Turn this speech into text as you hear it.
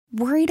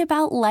Worried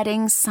about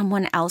letting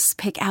someone else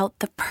pick out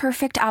the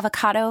perfect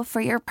avocado for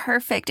your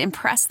perfect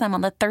impress them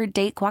on the third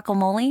date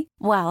guacamole?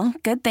 Well,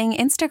 good thing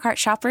Instacart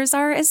shoppers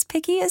are as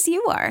picky as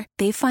you are.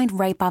 They find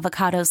ripe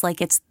avocados like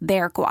it's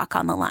their guac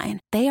on the line.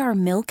 They are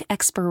milk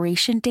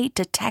expiration date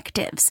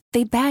detectives.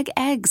 They bag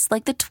eggs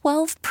like the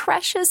 12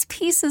 precious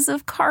pieces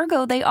of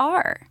cargo they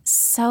are.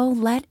 So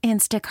let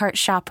Instacart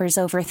shoppers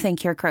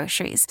overthink your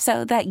groceries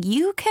so that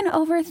you can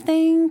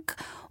overthink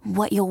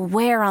what you'll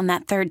wear on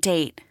that third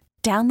date.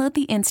 Download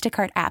the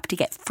Instacart app to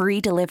get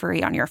free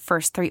delivery on your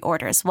first 3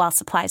 orders while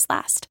supplies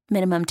last.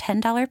 Minimum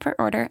 $10 per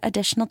order.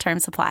 Additional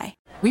terms apply.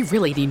 We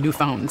really need new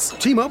phones.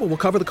 T-Mobile will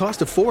cover the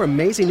cost of 4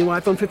 amazing new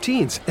iPhone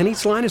 15s, and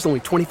each line is only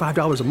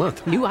 $25 a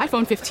month. New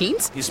iPhone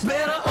 15s? It's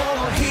better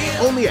over here.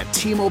 Only at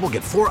T-Mobile,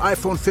 get 4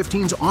 iPhone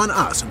 15s on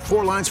us and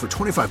 4 lines for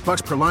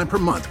 $25 per line per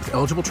month with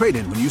eligible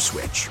trade-in when you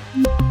switch.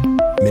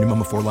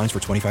 Minimum of 4 lines for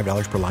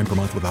 $25 per line per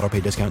month with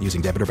autopay discount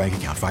using debit or bank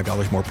account.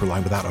 $5 more per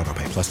line without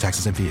autopay, plus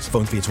taxes and fees.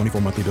 Phone fee at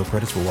 24 monthly bill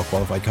credits for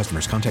well-qualified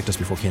customers. Contact us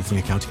before canceling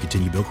account to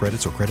continue bill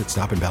credits or credit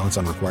stop and balance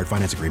on required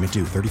finance agreement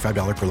due.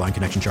 $35 per line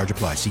connection charge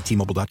applies. See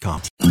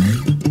T-Mobile.com.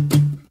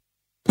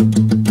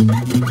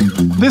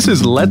 This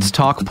is Let's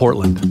Talk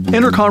Portland,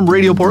 Intercom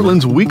Radio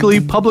Portland's weekly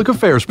public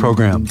affairs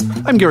program.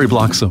 I'm Gary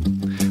Bloxam.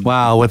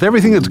 Wow, with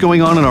everything that's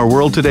going on in our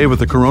world today with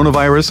the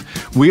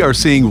coronavirus, we are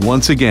seeing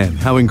once again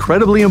how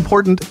incredibly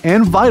important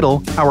and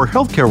vital our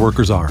healthcare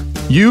workers are.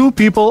 You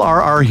people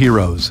are our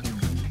heroes.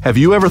 Have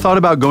you ever thought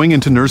about going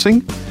into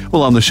nursing?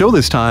 Well, on the show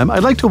this time,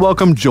 I'd like to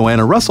welcome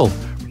Joanna Russell,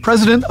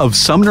 president of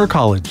Sumner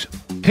College.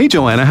 Hey,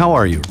 Joanna, how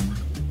are you?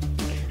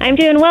 I'm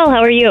doing well.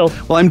 How are you?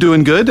 Well, I'm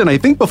doing good. And I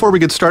think before we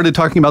get started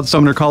talking about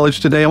Sumner College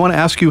today, I want to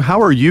ask you,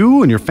 how are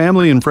you and your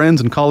family and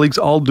friends and colleagues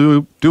all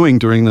doing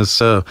during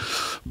this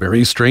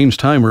very strange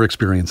time we're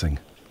experiencing?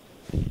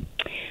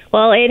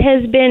 Well, it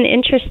has been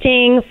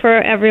interesting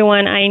for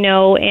everyone I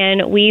know,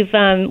 and we've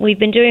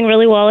been doing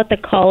really well at the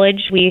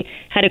college. We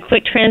had a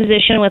quick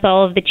transition with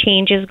all of the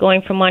changes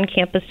going from on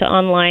campus to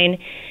online,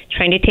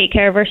 trying to take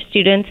care of our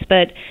students,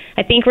 but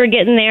I think we're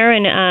getting there,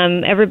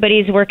 and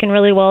everybody's working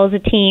really well as a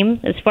team.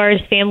 As far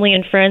as family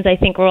and friends, I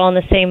think we're all in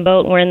the same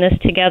boat, and we're in this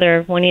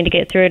together, wanting to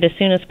get through it as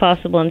soon as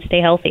possible and stay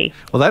healthy.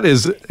 Well, that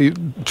is,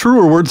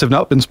 truer words have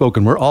not been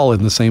spoken. We're all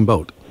in the same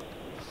boat.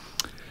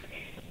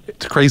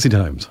 It's crazy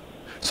times.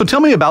 So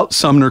tell me about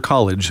Sumner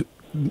College.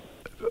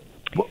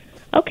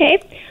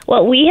 Okay.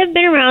 Well, we have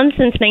been around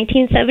since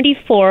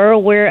 1974.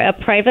 We're a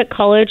private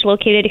college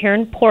located here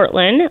in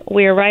Portland.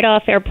 We're right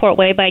off Airport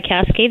Way by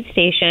Cascade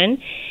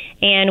Station,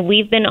 and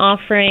we've been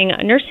offering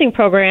nursing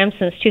programs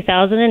since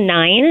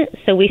 2009.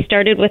 So we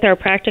started with our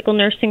practical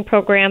nursing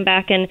program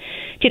back in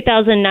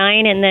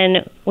 2009, and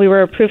then we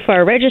were approved for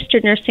our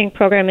registered nursing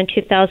program in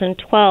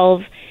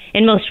 2012.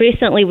 And most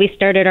recently, we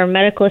started our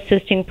medical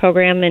assisting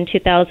program in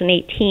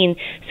 2018.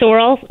 So we're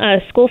all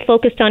school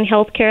focused on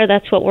healthcare.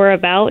 That's what we're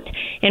about.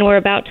 And we're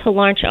about to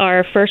launch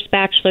our first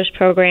bachelor's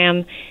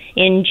program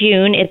in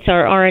June. It's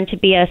our RN to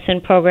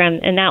BSN program,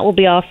 and that will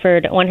be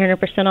offered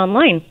 100%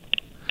 online.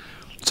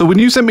 So when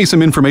you sent me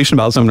some information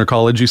about Sumner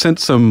College, you sent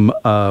some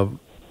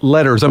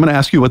letters. I'm going to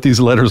ask you what these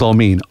letters all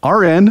mean.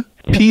 RN,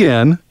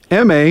 PN,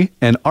 MA,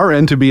 and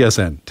RN to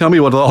BSN. Tell me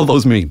what all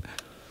those mean.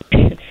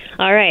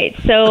 All right.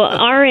 So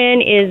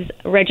RN is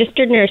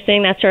registered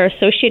nursing. That's our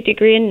associate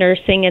degree in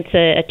nursing. It's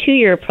a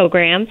 2-year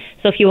program.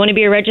 So if you want to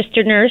be a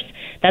registered nurse,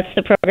 that's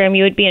the program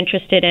you would be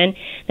interested in.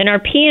 Then our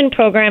PN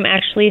program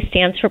actually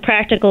stands for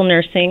practical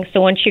nursing.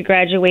 So once you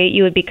graduate,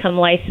 you would become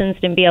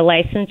licensed and be a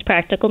licensed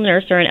practical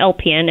nurse, or an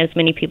LPN, as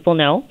many people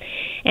know.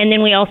 And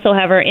then we also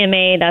have our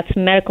MA, that's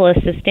medical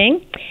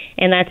assisting,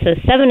 and that's a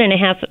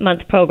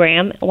 7.5-month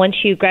program. Once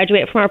you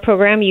graduate from our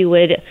program, you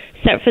would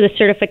set for the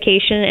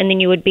certification, and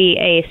then you would be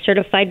a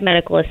certified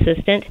medical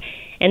assistant.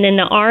 And then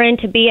the RN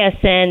to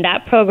BSN,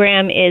 that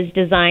program is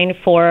designed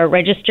for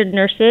registered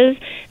nurses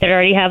that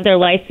already have their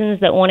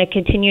license, that want to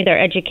continue their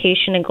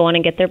education and go on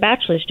and get their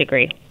bachelor's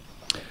degree.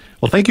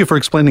 Well, thank you for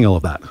explaining all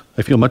of that.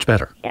 I feel much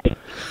better.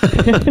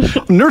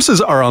 Yes.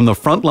 Nurses are on the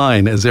front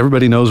line, as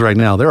everybody knows right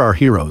now. They're our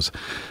heroes.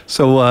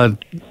 So,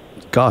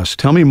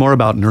 tell me more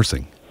about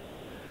nursing.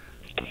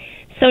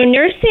 So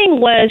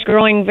nursing was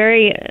growing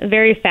very,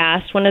 very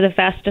fast, one of the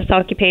fastest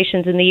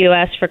occupations in the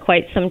U.S. for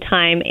quite some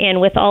time.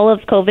 And with all of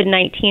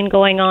COVID-19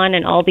 going on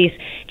and all these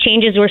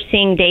changes we're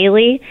seeing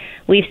daily,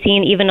 we've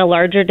seen even a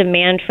larger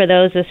demand for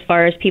those as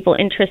far as people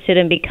interested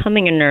in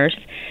becoming a nurse.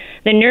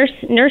 The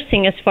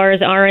nursing, as far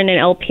as RN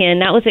and LPN,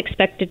 that was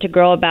expected to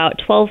grow about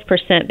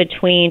 12%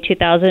 between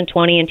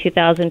 2020 and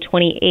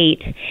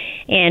 2028.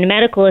 And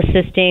medical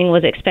assisting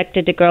was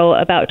expected to grow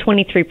about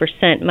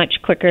 23%,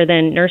 much quicker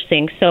than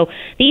nursing. So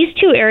these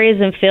two areas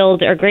and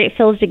fields are great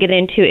fields to get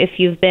into if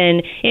you've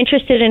been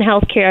interested in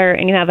healthcare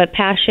and you have a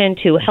passion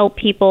to help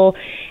people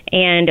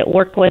and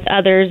work with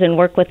others and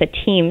work with a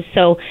team.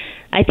 So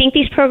I think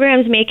these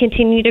programs may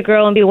continue to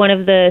grow and be one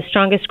of the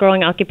strongest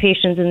growing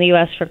occupations in the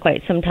U.S. for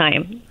quite some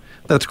time.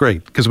 That's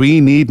great, because we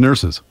need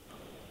nurses.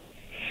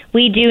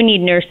 we do need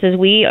nurses.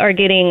 We are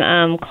getting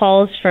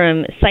calls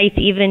from sites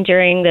even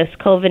during this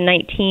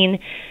COVID-19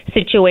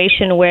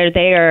 situation where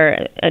they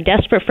are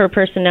desperate for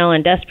personnel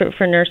and desperate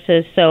for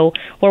nurses. So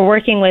we're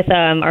working with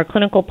our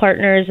clinical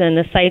partners and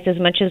the sites as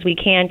much as we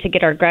can to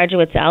get our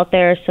graduates out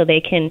there so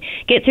they can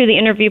get through the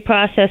interview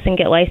process and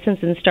get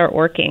licensed and start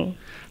working.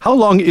 How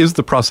long is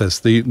the process,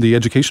 the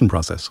education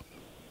process?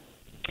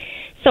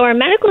 So our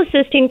medical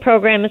assisting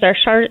program is our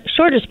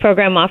shortest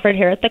program offered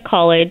here at the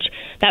college.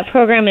 That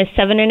program is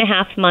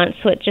 7.5 months,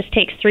 so it just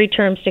takes 3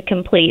 terms to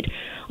complete.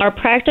 Our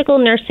practical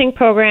nursing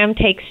program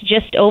takes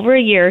just over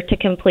a year to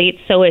complete,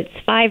 so it's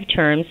 5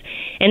 terms.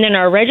 And then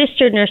our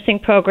registered nursing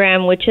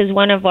program, which is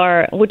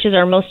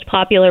our most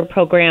popular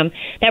program,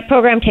 that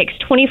program takes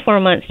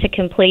 24 months to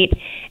complete,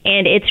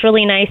 and it's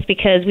really nice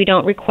because we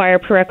don't require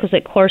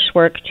prerequisite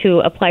coursework to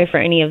apply for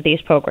any of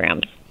these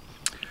programs.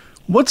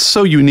 What's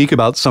so unique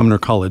about Sumner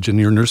College and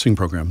your nursing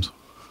programs?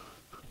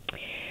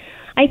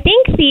 I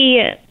think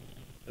the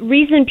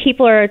reason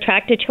people are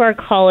attracted to our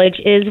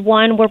college is,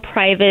 one, we're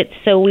private,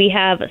 so we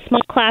have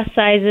small class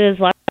sizes,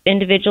 lots of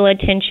individual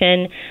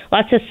attention,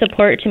 lots of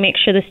support to make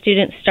sure the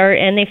students start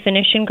and they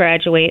finish and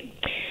graduate.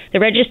 The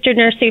registered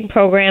nursing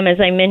program, as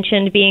I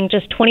mentioned, being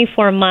just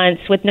 24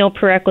 months with no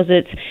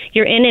prerequisites,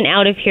 you're in and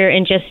out of here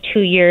in just 2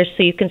 years,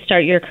 so you can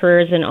start your career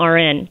as an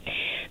RN.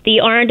 The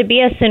RN to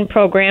BSN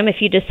program, if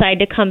you decide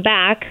to come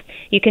back,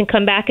 you can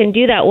come back and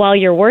do that while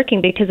you're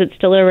working because it's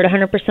delivered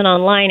 100%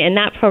 online, and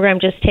that program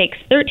just takes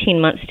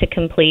 13 months to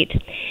complete.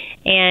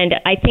 And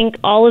I think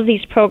all of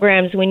these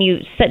programs, when you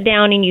sit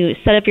down and you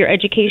set up your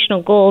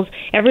educational goals,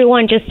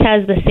 everyone just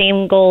has the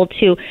same goal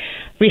to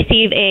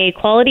receive a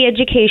quality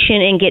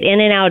education and get in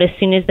and out as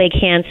soon as they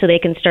can so they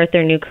can start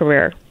their new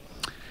career.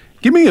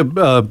 Give me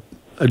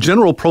a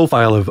general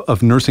profile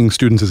of nursing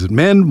students. Is it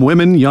men,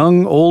 women,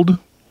 young, old?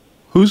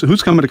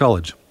 Who's coming to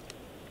college?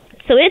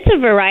 So it's a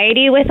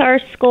variety with our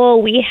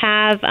school. We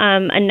have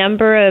a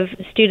number of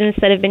students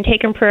that have been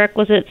taking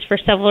prerequisites for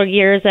several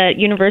years at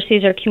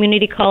universities or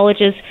community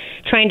colleges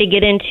trying to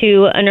get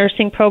into a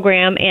nursing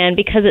program, and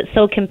because it's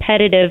so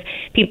competitive,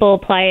 people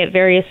apply at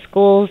various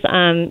schools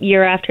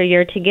year after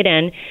year to get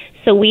in.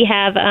 So we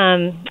have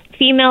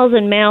females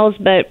and males,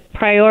 but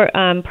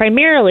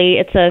primarily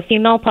it's a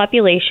female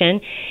population.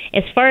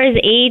 As far as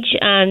age,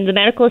 the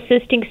medical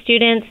assisting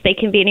students, they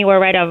can be anywhere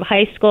right out of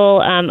high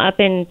school up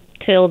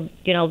until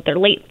their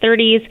late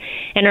 30s,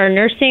 and our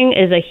nursing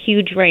is a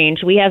huge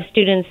range. We have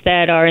students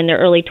that are in their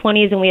early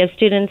 20s, and we have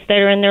students that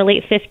are in their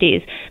late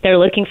 50s. They're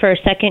looking for a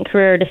second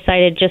career,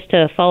 decided just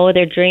to follow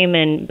their dream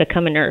and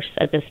become a nurse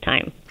at this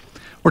time.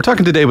 We're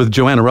talking today with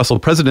Joanna Russell,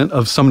 president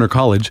of Sumner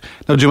College.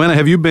 Now, Joanna,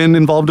 have you been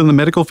involved in the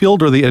medical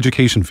field or the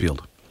education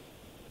field?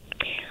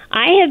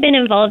 I have been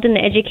involved in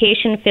the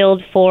education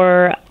field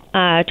for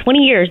 20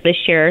 years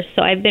this year.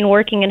 So I've been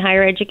working in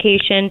higher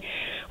education,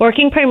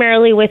 working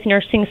primarily with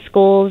nursing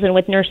schools and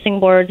with nursing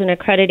boards and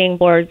accrediting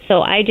boards.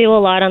 So I do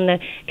a lot on the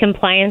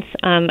compliance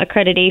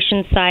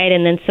accreditation side,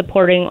 and then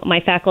supporting my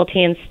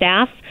faculty and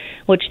staff,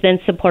 which then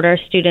support our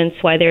students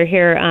while they're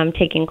here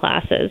taking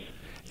classes.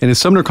 And is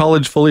Sumner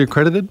College fully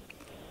accredited?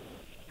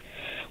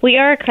 We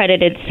are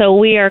accredited. So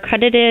we are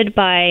accredited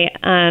by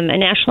a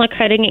national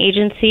accrediting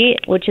agency,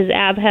 which is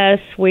ABHES.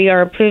 We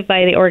are approved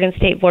by the Oregon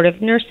State Board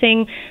of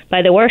Nursing,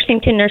 by the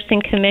Washington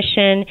Nursing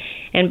Commission,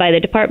 and by the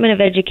Department of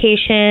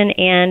Education,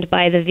 and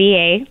by the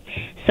VA.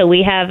 So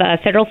we have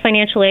federal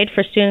financial aid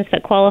for students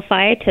that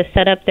qualify to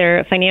set up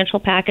their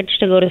financial package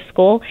to go to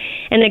school.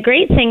 And the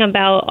great thing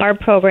about our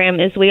program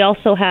is we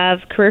also have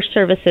career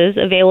services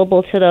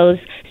available to those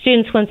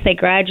students once they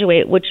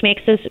graduate, which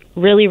makes us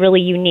really,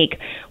 really unique.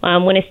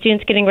 When a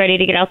student's getting ready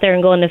to get out there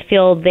and go in the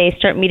field, they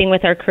start meeting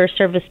with our career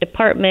service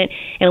department,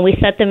 and we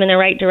set them in the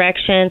right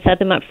direction, set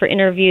them up for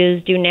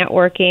interviews, do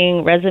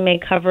networking, resume,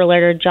 cover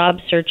letter, job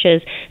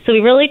searches. So we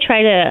really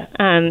try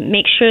to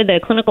make sure the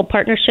clinical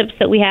partnerships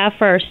that we have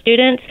for our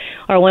students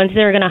are ones that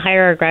are going to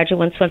hire our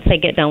graduates once they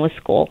get done with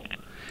school.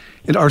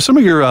 And are some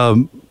of your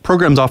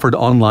programs offered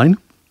online?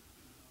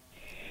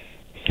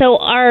 So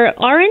our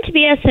RN to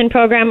BSN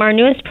program, our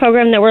newest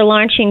program that we're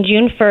launching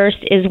June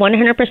 1st, is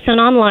 100%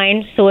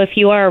 online. So if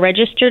you are a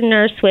registered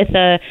nurse with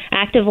an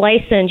active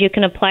license, you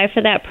can apply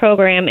for that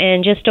program.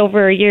 In just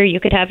over a year, you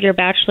could have your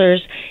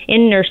bachelor's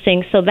in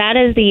nursing. So that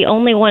is the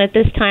only one at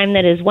this time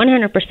that is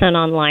 100%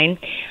 online.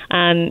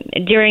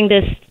 During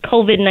this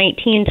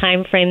COVID-19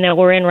 timeframe that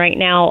we're in right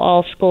now,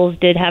 all schools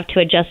did have to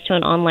adjust to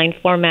an online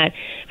format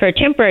for a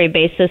temporary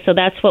basis. So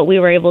that's what we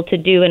were able to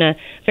do in a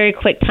very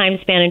quick time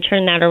span and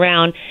turn that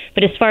around.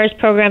 But as far as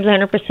programs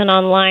 100%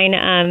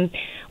 online,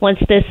 once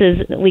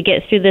we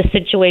get through this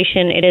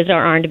situation, it is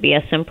our RN to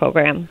BSN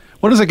program.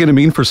 What is it going to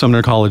mean for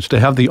Sumner College to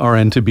have the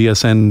RN to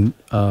BSN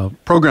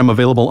program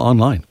available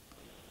online?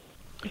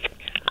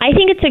 I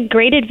think it's a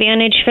great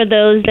advantage for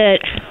those that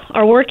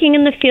are working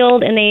in the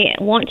field and they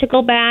want to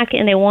go back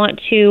and they want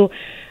to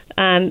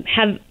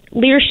have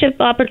leadership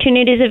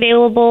opportunities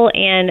available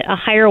and a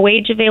higher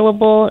wage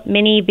available.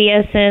 Many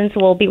BSNs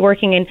will be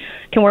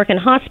can work in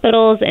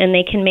hospitals, and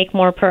they can make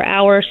more per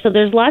hour. So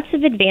there's lots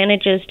of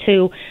advantages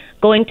to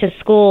going to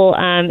school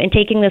and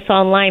taking this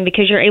online,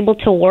 because you're able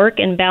to work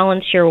and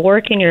balance your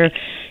work and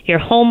your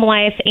home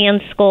life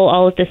and school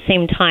all at the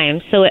same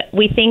time. So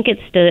we think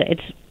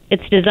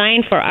it's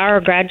designed for our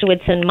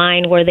graduates in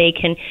mind, where they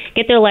can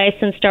get their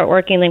license, start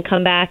working, then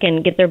come back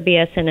and get their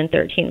BSN in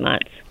 13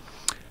 months.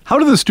 How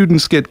do the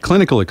students get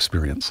clinical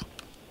experience?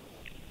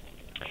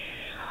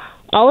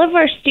 All of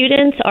our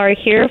students are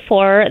here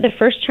for the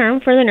first term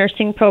for the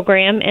nursing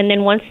program, and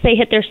then once they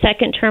hit their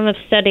second term of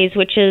studies,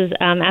 which is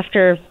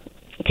after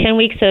 10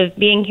 weeks of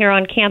being here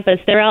on campus,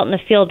 they're out in the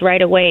field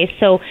right away.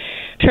 So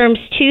terms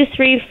 2,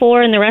 3,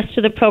 4, and the rest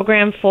of the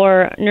program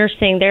for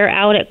nursing, they're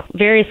out at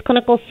various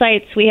clinical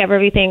sites. We have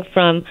everything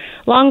from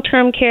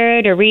long-term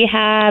care to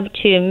rehab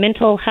to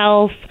mental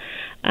health,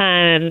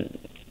 and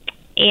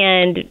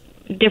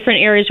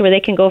different areas where they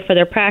can go for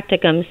their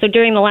practicum. So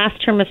during the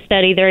last term of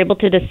study, they're able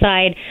to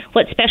decide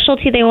what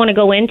specialty they want to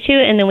go into,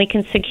 and then we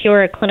can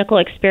secure a clinical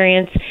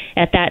experience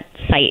at that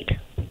site.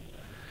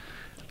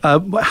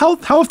 How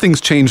have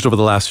things changed over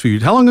the last few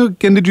years? How long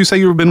again did you say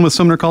you've been with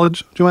Sumner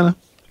College, Joanna?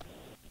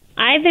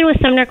 I've been with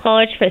Sumner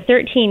College for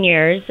 13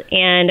 years,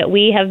 and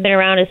we have been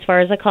around as far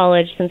as a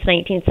college since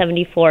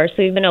 1974, so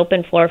we've been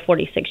open for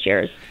 46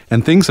 years.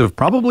 And things have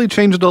probably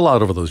changed a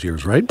lot over those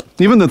years, right?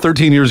 Even the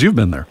 13 years you've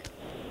been there.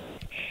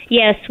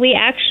 Yes, we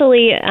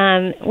actually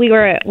we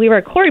were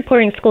a core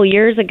reporting school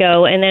years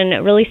ago, and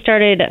then really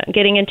started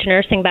getting into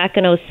nursing back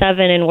in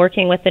 2007 and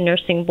working with the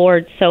nursing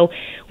board. So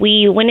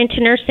we went into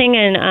nursing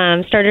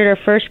and started our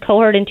first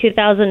cohort in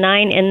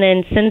 2009, and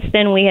then since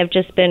then we have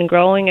just been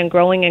growing and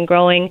growing and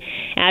growing,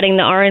 adding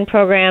the RN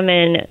program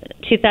in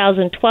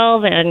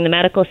 2012, and adding the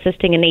medical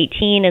assisting in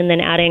 2018, and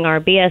then adding our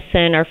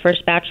BSN, our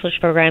first bachelor's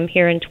program,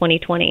 here in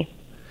 2020.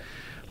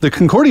 The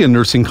Concordia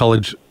Nursing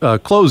College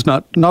closed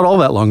not all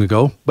that long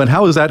ago, but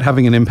how is that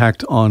having an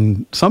impact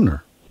on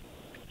Sumner?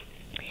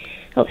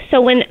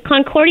 So when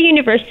Concordia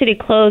University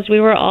closed, we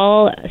were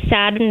all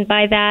saddened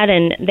by that,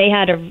 and they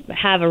had to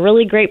have a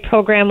really great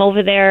program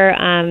over there,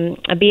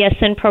 a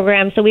BSN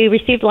program. So we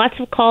received lots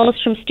of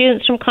calls from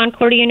students from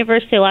Concordia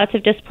University, lots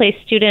of displaced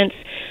students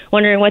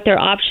wondering what their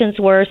options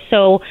were.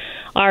 So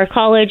our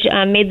college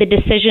made the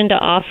decision to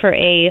offer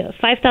a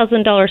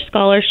 $5,000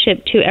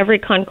 scholarship to every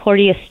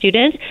Concordia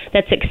student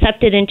that's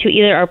accepted into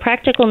either our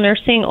practical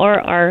nursing or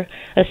our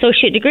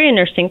associate degree in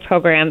nursing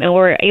program. And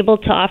we're able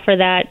to offer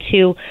that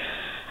to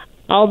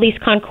all these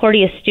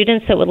Concordia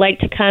students that would like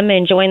to come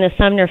and join the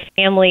Sumner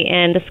family,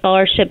 and the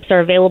scholarships are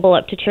available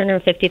up to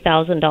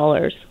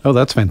 $250,000. Oh,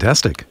 that's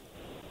fantastic.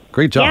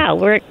 Great job. Yeah,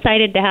 we're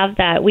excited to have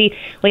that. We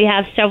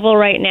have several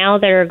right now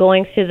that are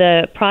going through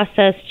the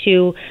process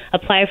to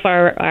apply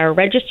for our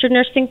registered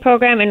nursing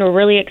program, and we're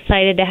really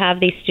excited to have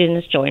these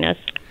students join us.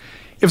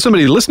 If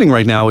somebody listening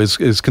right now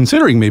is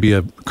considering maybe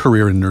a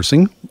career in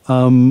nursing,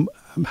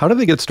 how do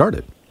they get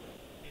started?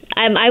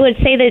 I would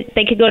say that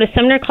they could go to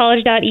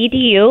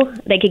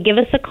sumnercollege.edu. They could give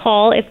us a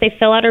call. If they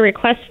fill out a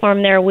request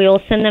form there, we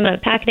will send them a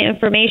packet of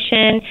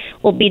information.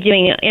 We'll be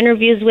doing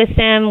interviews with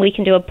them. We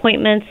can do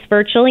appointments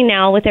virtually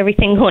now with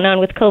everything going on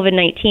with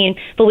COVID-19.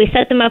 But we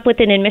set them up with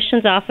an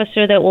admissions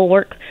officer that will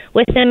work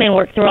with them and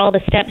work through all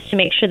the steps to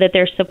make sure that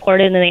they're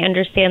supported and they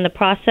understand the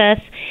process.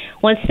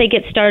 Once they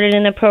get started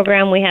in the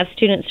program, we have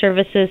student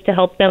services to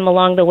help them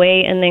along the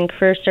way, and then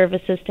career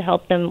services to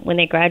help them when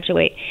they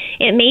graduate.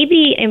 It may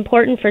be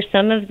important for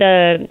some of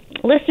the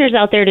listeners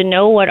out there to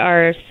know what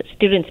our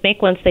students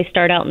make once they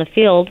start out in the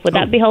field. Would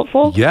that be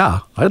helpful? Yeah,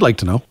 I'd like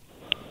to know.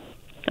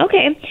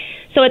 Okay.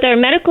 So with our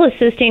medical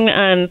assisting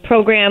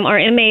program, our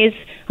MAs,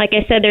 like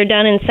I said, they're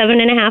done in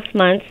 7.5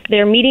 months.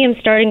 Their median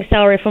starting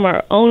salary from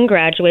our own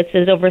graduates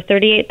is over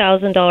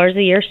 $38,000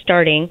 a year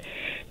starting.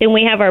 Then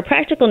we have our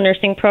practical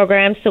nursing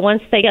program. So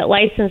once they get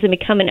licensed and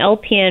become an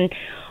LPN,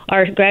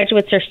 our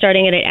graduates are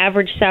starting at an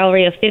average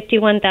salary of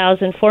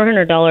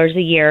 $51,400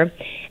 a year.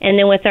 And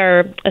then with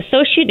our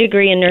associate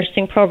degree in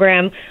nursing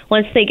program,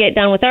 once they get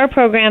done with our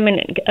program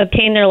and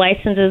obtain their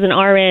license as an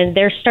RN,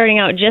 they're starting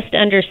out just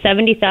under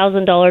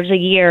 $70,000 a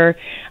year.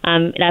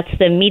 That's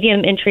the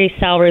median entry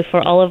salary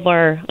for all of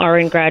our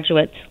RN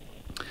graduates.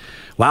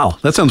 Wow,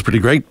 that sounds pretty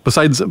great.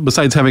 Besides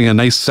having a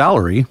nice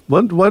salary,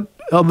 what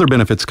other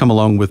benefits come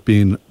along with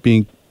being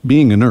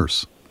a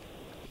nurse?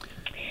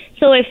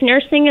 So if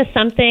nursing is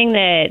something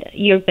that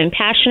you've been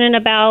passionate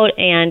about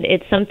and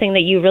it's something that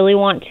you really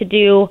want to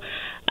do,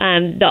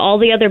 all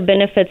the other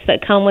benefits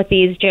that come with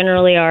these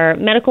generally are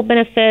medical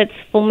benefits,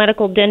 full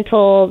medical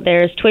dental.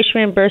 There's tuition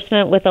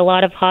reimbursement with a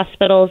lot of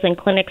hospitals and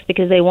clinics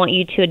because they want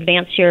you to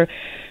advance your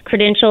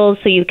credentials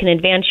so you can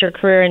advance your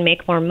career and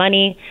make more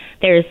money.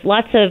 There's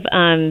lots of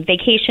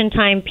vacation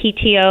time,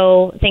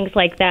 PTO, things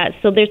like that.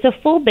 So there's a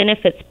full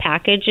benefits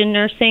package in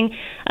nursing.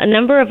 A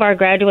number of our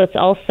graduates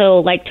also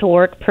like to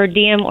work per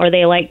diem, or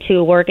they like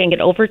to work and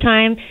get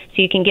overtime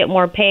so you can get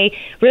more pay.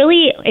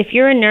 Really, if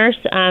you're a nurse,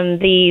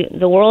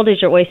 the world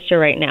is your oyster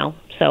right now.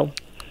 So,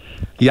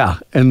 yeah,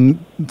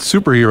 and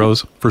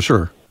superheroes for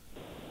sure.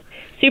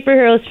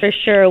 superheroes for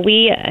sure.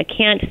 We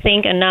can't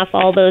thank enough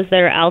all those that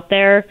are out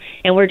there,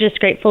 and we're just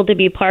grateful to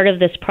be part of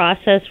this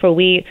process where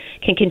we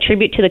can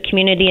contribute to the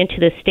community and to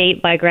the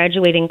state by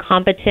graduating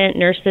competent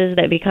nurses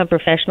that become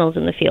professionals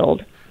in the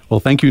field. Well,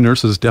 thank you,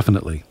 nurses,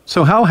 definitely.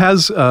 So how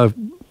has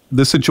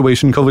this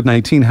situation,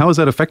 COVID-19, how has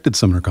that affected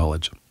Sumner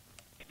College?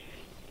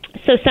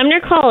 So Sumner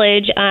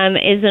College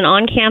is an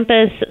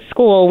on-campus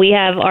school. We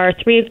have our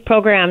 3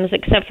 programs,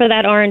 except for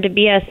that RN to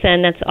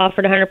BSN that's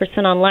offered 100%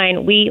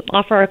 online. We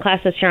offer our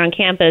classes here on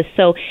campus.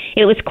 So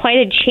it was quite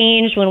a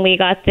change when we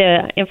got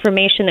the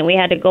information that we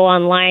had to go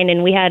online,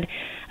 and we had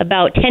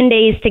about 10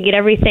 days to get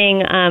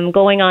everything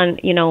going on,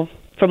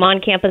 from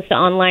on campus to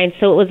online.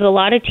 So it was a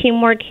lot of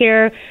teamwork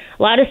here,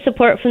 a lot of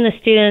support from the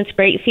students,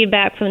 great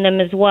feedback from them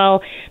as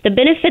well. The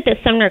benefit that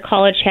Sumner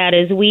College had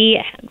is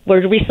we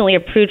were recently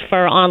approved for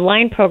our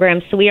online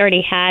program, so we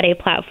already had a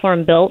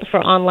platform built for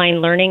online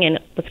learning, and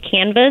with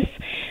Canvas.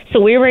 So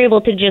we were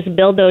able to just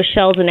build those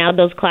shells and add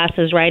those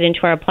classes right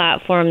into our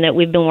platform that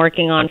we've been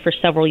working on for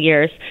several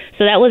years.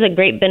 So that was a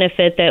great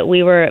benefit, that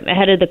we were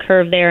ahead of the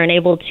curve there and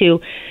able to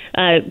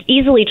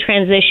easily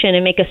transition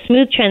and make a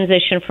smooth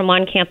transition from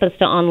on campus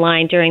to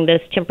online during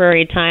this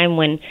temporary time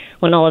when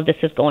all of this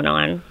is going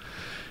on.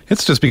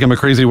 It's just become a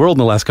crazy world in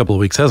the last couple of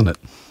weeks, hasn't it?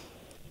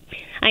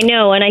 I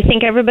know, and I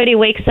think everybody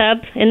wakes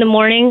up in the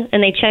morning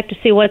and they check to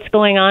see what's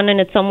going on,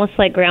 and it's almost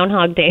like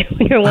Groundhog Day.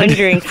 You're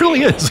wondering, it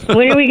really is.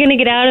 When are we going to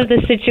get out of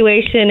this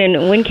situation,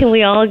 and when can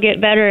we all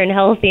get better and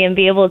healthy and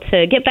be able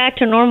to get back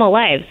to normal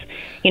lives,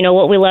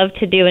 what we love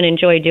to do and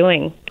enjoy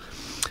doing.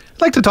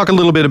 I'd like to talk a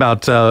little bit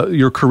about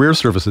your career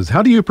services.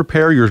 How do you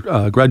prepare your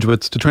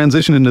graduates to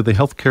transition into the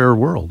healthcare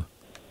world?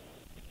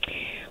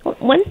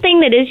 One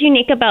thing that is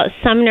unique about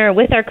Sumner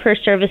with our career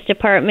service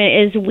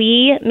department is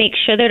we make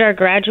sure that our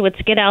graduates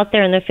get out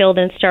there in the field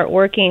and start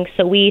working.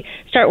 So we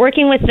start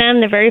working with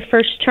them the very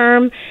first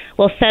term.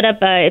 We'll set up,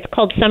 it's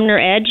called Sumner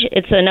Edge.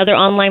 It's another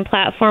online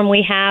platform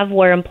we have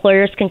where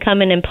employers can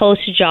come in and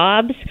post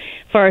jobs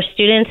for our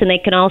students, and they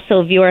can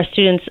also view our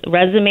students'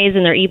 resumes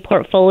and their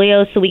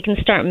e-portfolios, so we can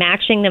start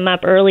matching them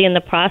up early in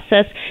the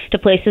process to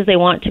places they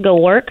want to go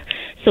work.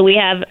 So we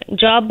have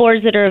job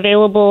boards that are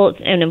available,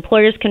 and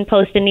employers can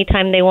post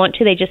anytime they want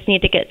to. They just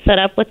need to get set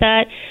up with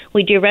that.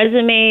 We do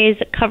resumes,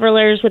 cover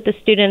letters with the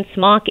students,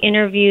 mock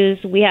interviews.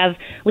 We have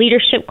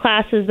leadership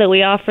classes that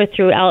we offer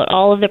throughout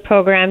all of the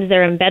programs.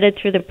 They're embedded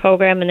through the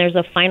program, and there's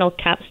a final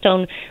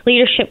capstone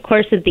leadership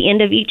course at the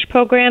end of each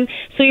program.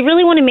 So we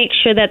really want to make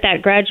sure that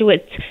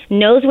graduate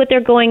knows what they're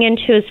going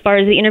into as far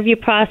as the interview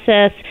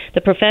process,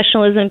 the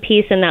professionalism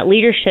piece, and that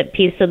leadership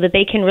piece, so that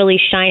they can really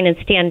shine and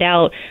stand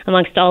out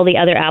amongst all the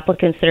other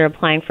applicants that are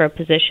applying for a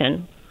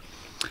position.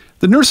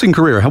 The nursing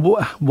career,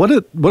 what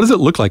does it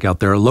look like out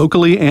there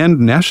locally and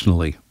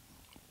nationally?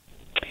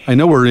 I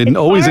know we're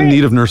always in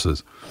need of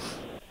nurses.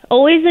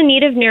 Always in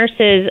need of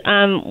nurses.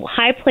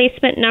 High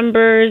placement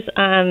numbers,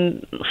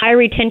 high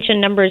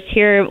retention numbers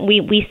here.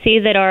 We see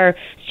that our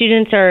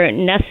students are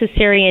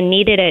necessary and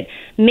needed at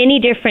many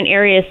different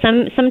areas.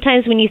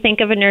 Sometimes when you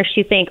think of a nurse,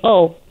 you think,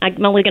 oh,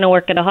 I'm only going to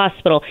work at a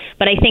hospital.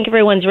 But I think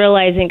everyone's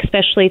realizing,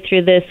 especially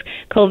through this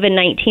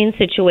COVID-19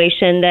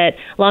 situation, that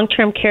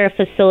long-term care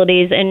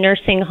facilities and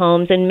nursing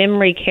homes and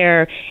memory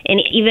care and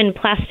even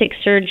plastic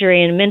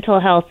surgery and mental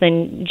health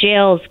and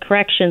jails,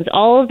 corrections,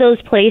 all of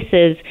those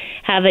places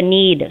have a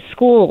need.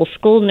 School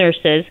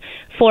nurses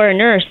for a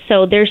nurse.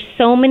 So there's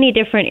so many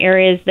different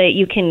areas that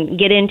you can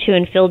get into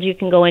and fields you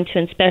can go into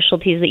and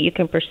specialties that you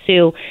can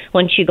pursue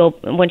once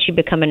you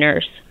become a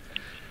nurse.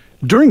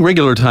 During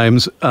regular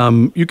times,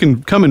 you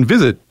can come and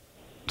visit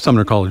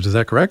Sumner College. Is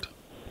that correct?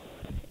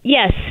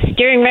 Yes,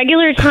 during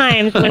regular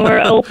times when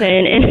we're open,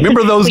 and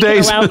remember those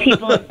days.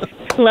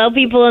 Allow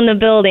people in the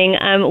building.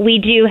 We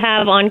do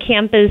have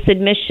on-campus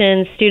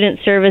admissions, student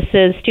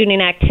services,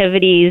 student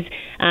activities.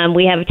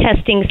 We have a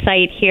testing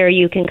site here.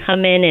 You can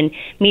come in and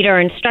meet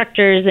our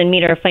instructors and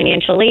meet our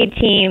financial aid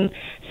team.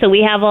 So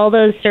we have all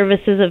those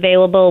services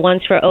available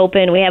once we're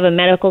open. We have a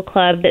medical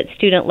club that's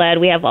student-led.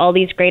 We have all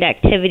these great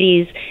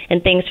activities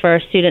and things for our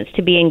students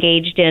to be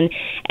engaged in.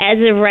 As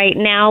of right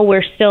now,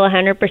 we're still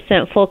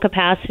 100% full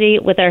capacity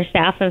with our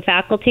staff and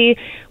faculty.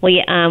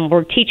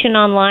 We're teaching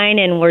online,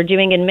 and we're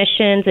doing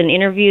admissions and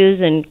interviews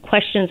and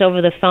questions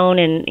over the phone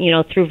and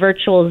through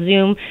virtual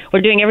Zoom.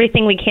 We're doing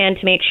everything we can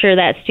to make sure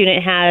that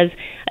student has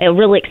a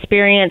real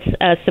experience,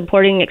 a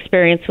supporting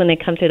experience when they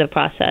come through the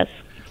process.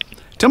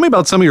 Tell me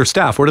about some of your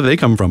staff. Where do they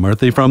come from? Are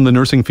they from the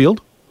nursing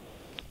field?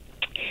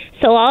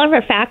 So all of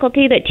our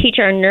faculty that teach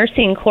our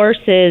nursing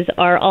courses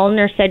are all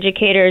nurse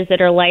educators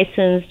that are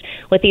licensed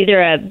with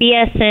either a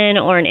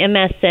BSN or an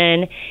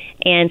MSN.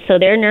 And so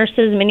they're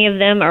nurses. Many of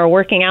them are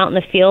working out in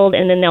the field,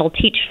 and then they'll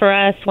teach for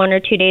us 1 or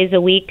 2 days a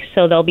week.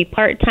 So they'll be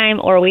part-time,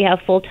 or we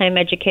have full-time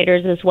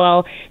educators as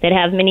well that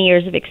have many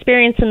years of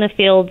experience in the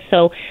field.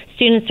 So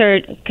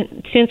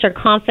students are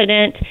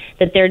confident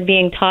that they're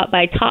being taught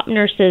by top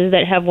nurses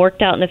that have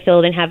worked out in the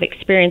field and have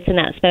experience in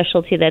that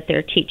specialty that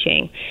they're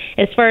teaching.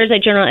 As far as our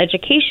general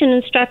education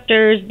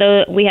instructors,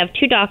 we have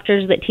 2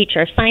 doctors that teach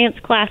our science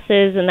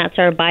classes, and that's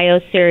our bio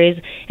series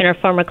and our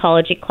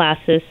pharmacology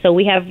classes. So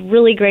we have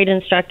really great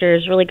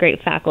instructors, really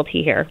great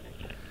faculty here.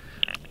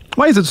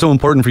 Why is it so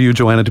important for you,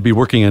 Joanna, to be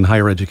working in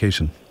higher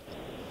education?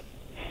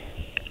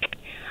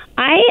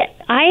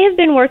 I have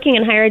been working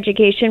in higher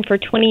education for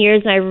 20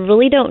 years, and I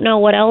really don't know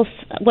what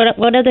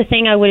other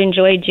thing I would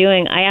enjoy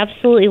doing. I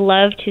absolutely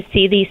love to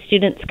see these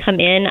students come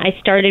in. I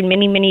started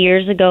many, many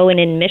years ago in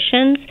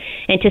admissions,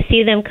 and to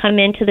see them come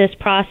into this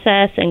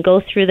process and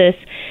go through this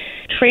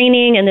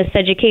training and this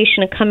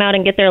education and come out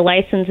and get their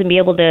license and be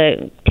able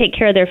to take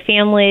care of their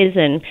families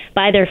and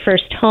buy their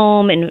first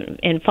home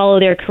and follow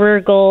their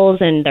career goals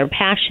and their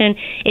passion.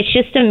 It's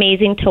just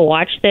amazing to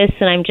watch this,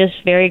 and I'm just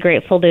very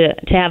grateful to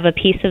have a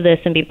piece of this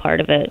and be part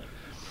of it.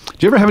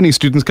 Do you ever have any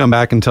students come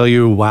back and tell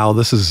you, wow,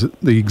 this is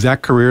the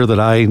exact career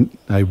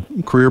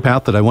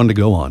path that I wanted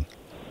to go on?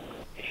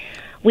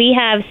 We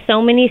have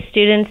so many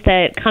students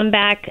that come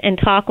back and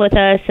talk with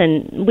us,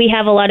 and we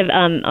have a lot of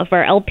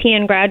our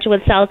LPN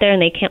graduates out there,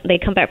 and they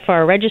come back for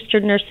our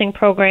registered nursing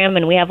program,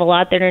 and we have a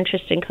lot that are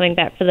interested in coming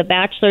back for the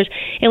bachelor's.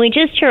 And we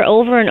just hear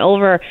over and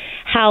over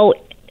how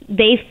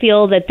they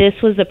feel that this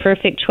was the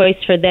perfect choice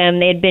for them.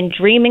 They had been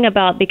dreaming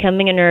about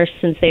becoming a nurse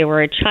since they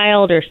were a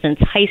child or since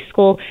high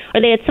school,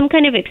 or they had some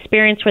kind of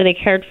experience where they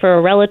cared for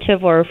a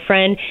relative or a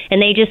friend, and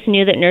they just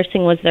knew that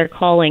nursing was their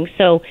calling.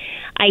 So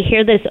I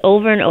hear this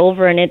over and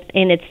over, and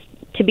it's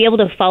to be able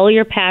to follow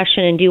your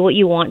passion and do what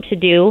you want to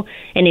do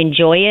and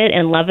enjoy it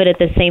and love it at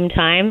the same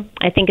time.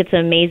 I think it's an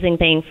amazing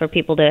thing for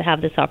people to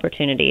have this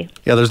opportunity.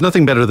 Yeah, there's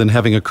nothing better than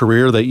having a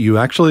career that you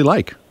actually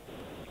like.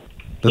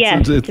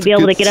 Yes, to be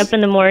able to get up in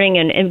the morning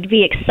and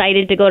be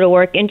excited to go to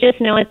work, and just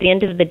know at the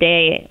end of the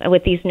day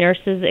with these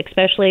nurses,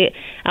 especially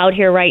out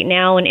here right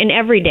now and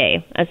every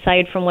day,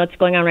 aside from what's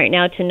going on right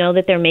now, to know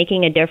that they're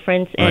making a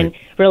difference and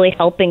really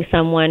helping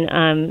someone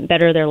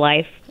better their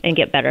life and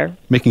get better.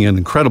 Making an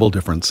incredible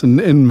difference.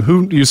 And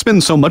who you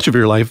spend so much of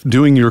your life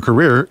doing your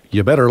career,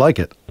 you better like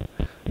it.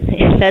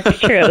 That's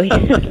true.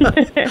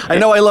 I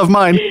know I love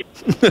mine.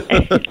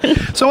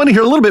 So I want to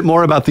hear a little bit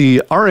more about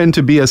the RN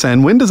to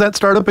BSN. When does that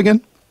start up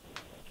again?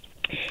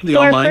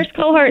 Our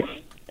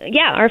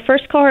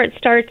first cohort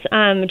starts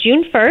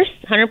June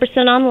 1st,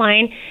 100%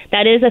 online.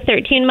 That is a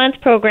 13-month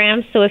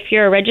program, so if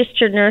you're a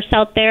registered nurse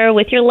out there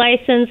with your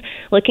license,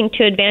 looking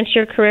to advance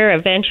your career,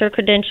 advance your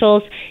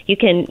credentials, you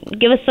can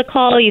give us a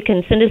call, you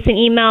can send us an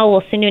email,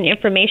 we'll send you an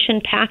information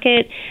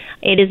packet.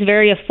 It is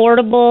very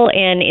affordable,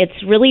 and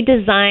it's really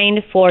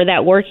designed for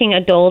that working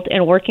adult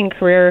and working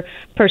career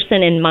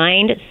person in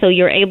mind, so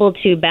you're able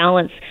to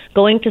balance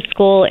going to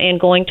school and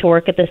going to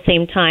work at the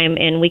same time,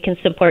 and we can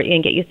support you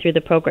and get you through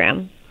the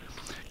program.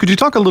 Could you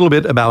talk a little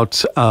bit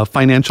about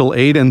financial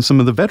aid and some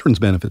of the veterans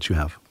benefits you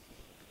have?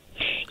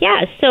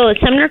 Yeah, so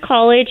Sumner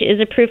College is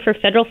approved for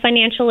federal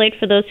financial aid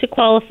for those who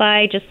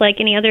qualify, just like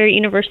any other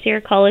university or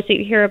college that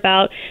you hear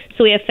about.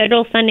 So we have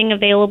federal funding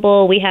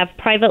available. We have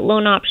private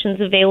loan options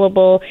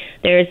available.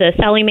 There's a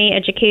Sallie Mae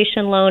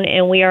education loan,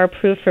 and we are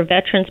approved for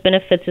veterans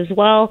benefits as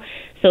well.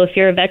 So if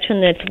you're a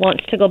veteran that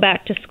wants to go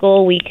back to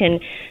school, we can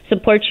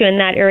support you in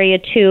that area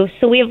too.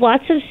 So we have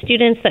lots of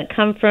students that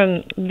come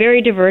from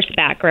very diverse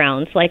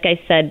backgrounds. Like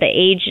I said, the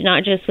age,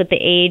 not just with the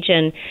age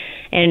and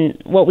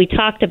what we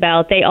talked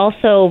about, they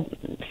also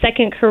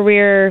second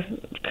career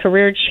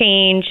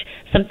change,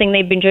 something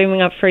they've been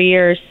dreaming of for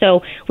years.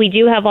 So we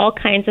do have all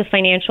kinds of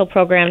financial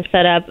programs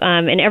set up,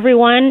 and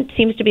everyone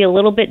seems to be a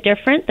little bit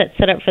different that's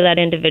set up for that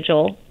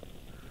individual.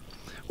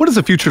 What is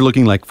the future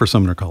looking like for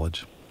Sumner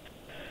College?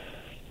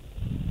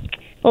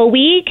 Well,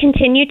 we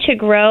continue to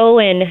grow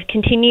and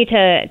continue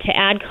to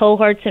add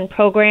cohorts and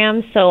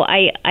programs, so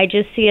I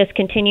just see us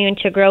continuing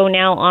to grow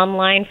now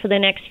online for the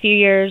next few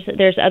years.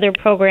 There's other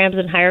programs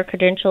and higher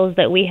credentials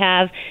that we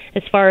have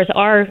as far as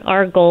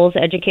our goals,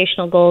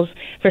 educational goals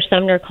for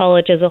Sumner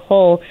College as a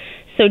whole.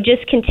 So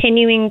just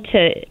continuing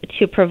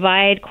to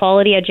provide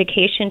quality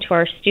education to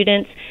our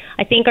students.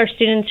 I think our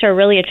students are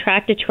really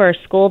attracted to our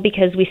school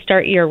because we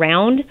start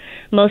year-round.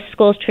 Most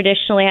schools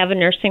traditionally have a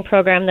nursing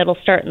program that'll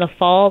start in the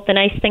fall. The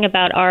nice thing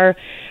about our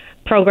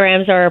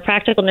programs, our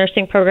practical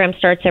nursing program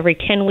starts every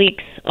 10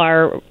 weeks.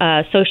 Our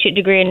associate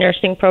degree in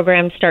nursing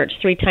program starts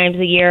 3 times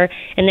a year.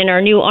 And then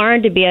our new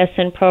RN to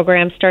BSN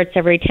program starts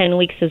every 10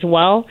 weeks as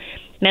well.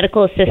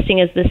 Medical assisting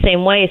is the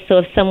same way. So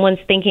if someone's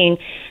thinking,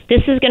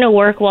 this is going to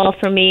work well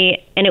for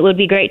me, and it would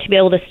be great to be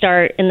able to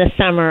start in the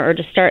summer or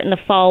to start in the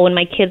fall when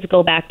my kids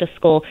go back to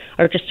school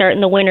or to start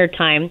in the winter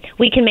time,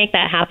 we can make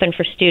that happen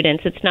for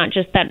students. It's not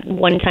just that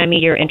one time a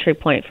year entry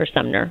point for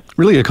Sumner.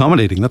 Really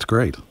accommodating. That's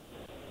great.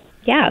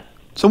 Yeah.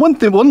 So one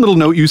little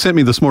note you sent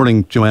me this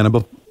morning,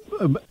 Joanna,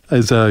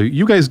 is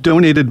you guys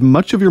donated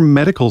much of your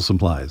medical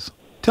supplies.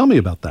 Tell me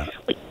about that.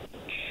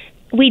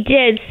 We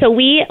did. So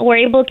we were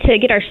able to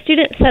get our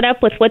students set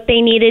up with what they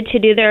needed to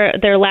do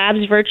their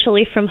labs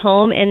virtually from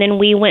home, and then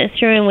we went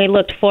through and we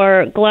looked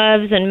for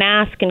gloves and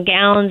masks and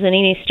gowns and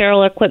any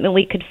sterile equipment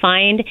we could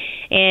find,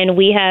 and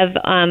we have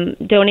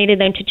donated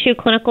them to 2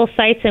 clinical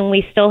sites, and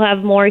we still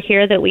have more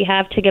here that we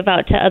have to give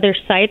out to other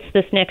sites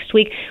this next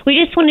week. We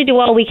just want to do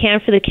all we can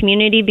for the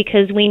community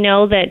because we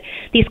know that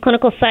these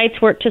clinical sites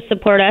work to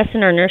support us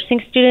and our nursing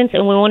students,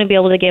 and we want to be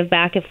able to give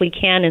back if we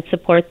can and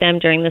support them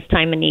during this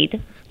time of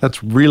need.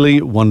 That's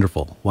really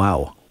wonderful.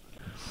 Wow.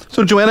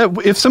 So, Joanna,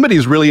 if somebody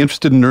is really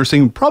interested in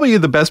nursing, probably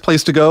the best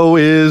place to go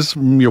is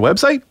your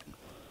website?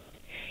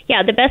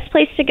 Yeah, the best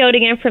place to go to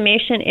get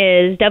information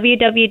is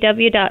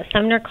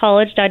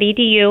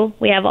www.sumnercollege.edu.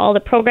 We have all the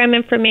program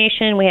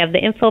information. We have the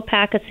info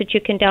packets that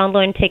you can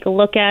download and take a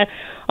look at.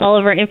 All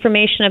of our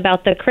information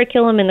about the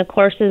curriculum and the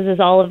courses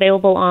is all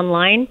available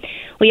online.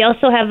 We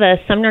also have a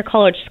Sumner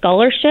College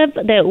Scholarship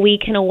that we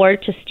can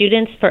award to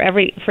students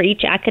for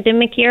each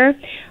academic year.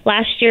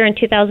 Last year in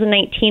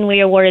 2019, we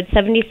awarded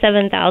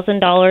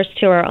 $77,000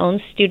 to our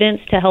own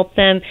students to help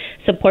them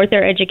support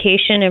their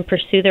education and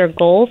pursue their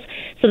goals.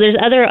 So there's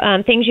other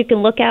things you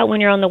can look at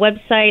when you're on the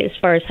website as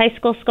far as high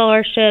school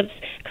scholarships,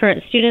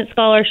 current student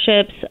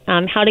scholarships,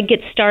 how to get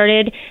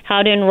started,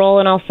 how to enroll,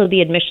 and also the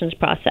admissions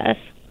process.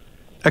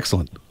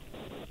 Excellent.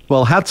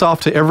 Well, hats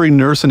off to every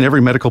nurse and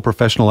every medical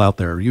professional out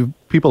there. You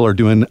people are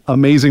doing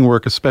amazing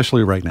work,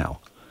 especially right now.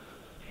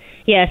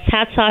 Yes,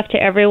 hats off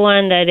to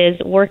everyone that is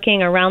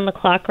working around the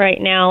clock right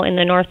now in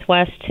the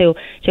Northwest to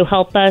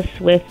help us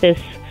with this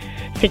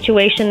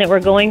situation that we're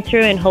going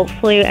through, and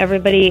hopefully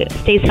everybody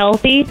stays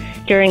healthy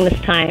during this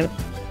time.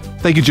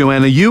 Thank you,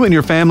 Joanna. You and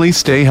your family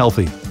stay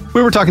healthy.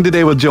 We were talking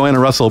today with Joanna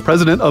Russell,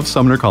 president of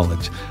Sumner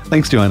College.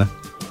 Thanks, Joanna.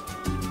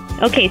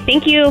 Okay,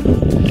 thank you.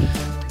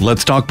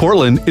 Let's Talk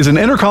Portland is an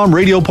Entercom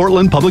Radio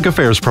Portland public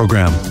affairs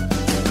program.